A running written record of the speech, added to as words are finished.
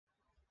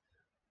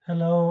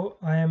Hello,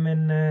 I am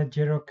in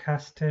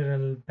Girokaster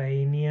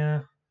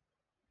Albania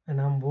and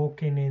I'm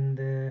walking in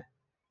the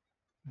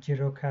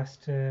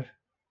Gjirokastër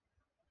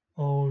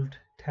old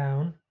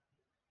town.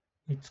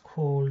 It's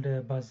called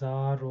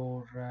Bazaar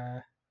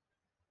or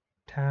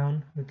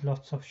town with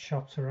lots of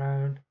shops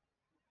around,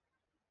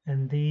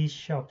 and these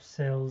shops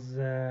sells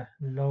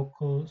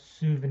local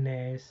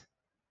souvenirs,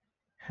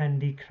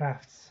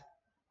 handicrafts,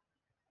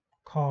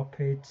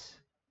 carpets.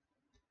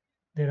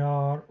 There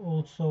are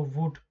also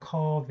wood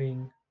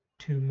carving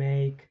to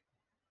make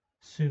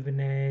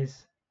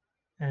souvenirs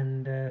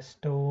and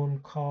stone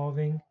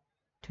carving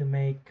to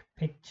make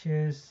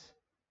pictures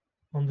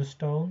on the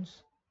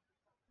stones.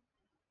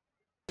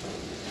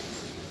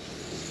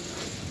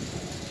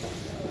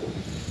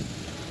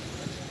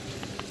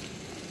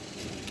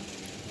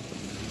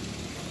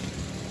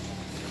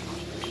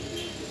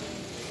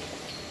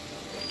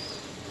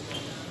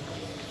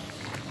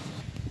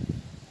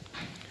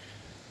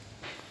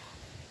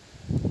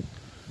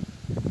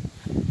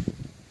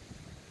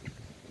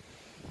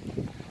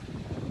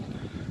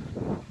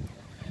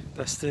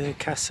 That's the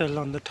castle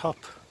on the top.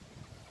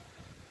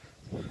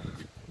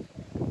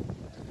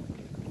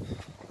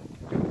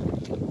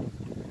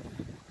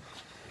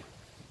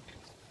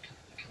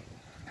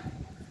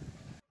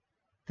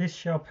 This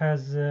shop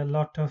has a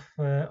lot of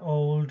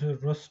old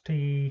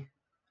rusty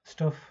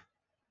stuff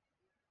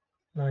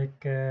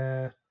like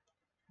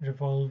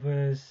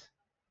revolvers,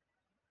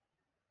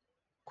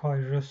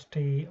 quite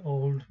rusty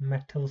old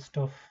metal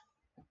stuff.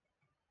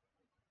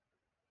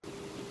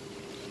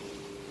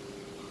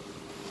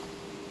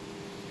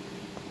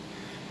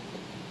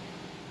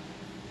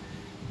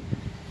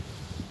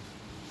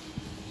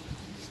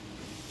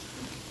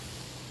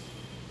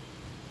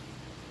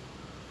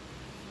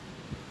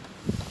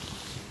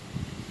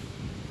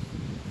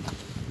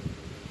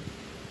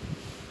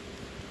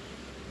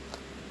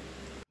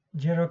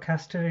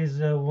 Gjirokastër is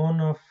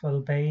one of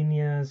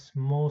Albania's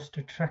most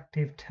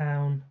attractive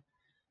town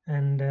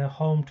and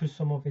home to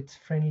some of its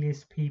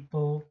friendliest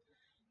people.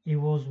 It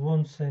was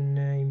once an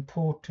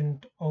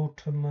important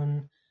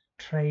Ottoman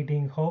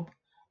trading hub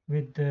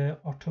with the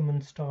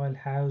Ottoman style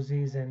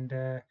houses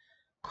and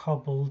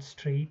cobbled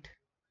street.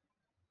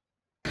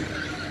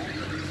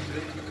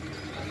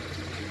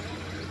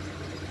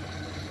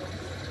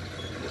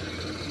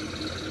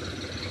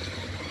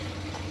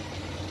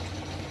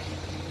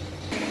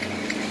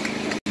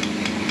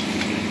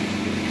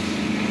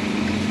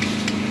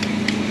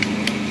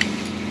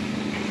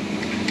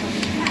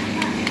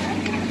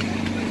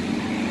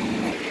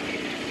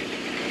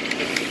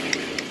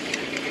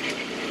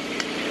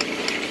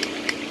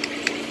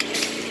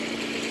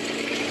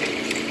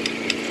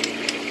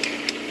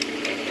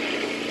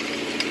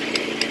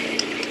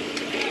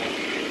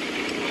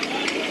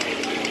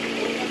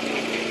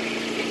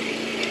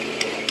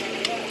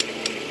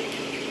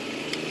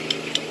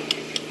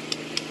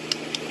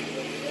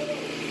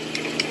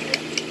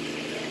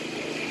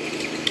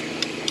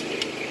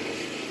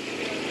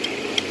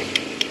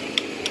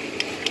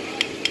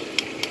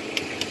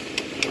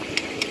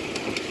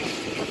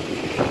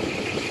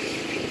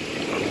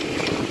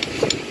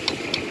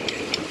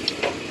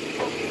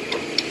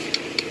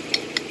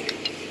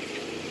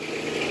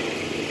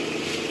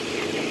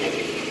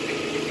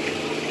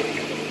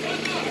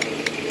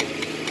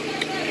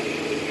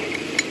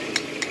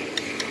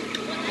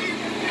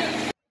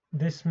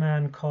 This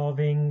man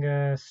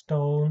carving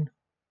stone,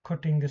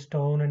 cutting the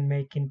stone and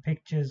making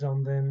pictures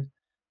on them.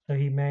 So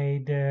he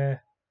made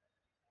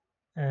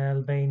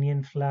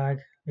Albanian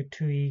flag with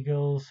two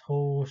eagles,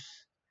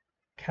 horse,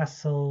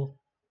 castle,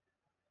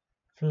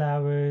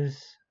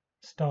 flowers,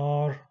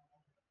 star.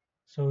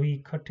 So he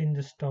cutting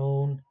the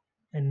stone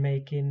and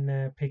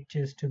making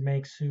pictures to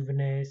make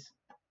souvenirs.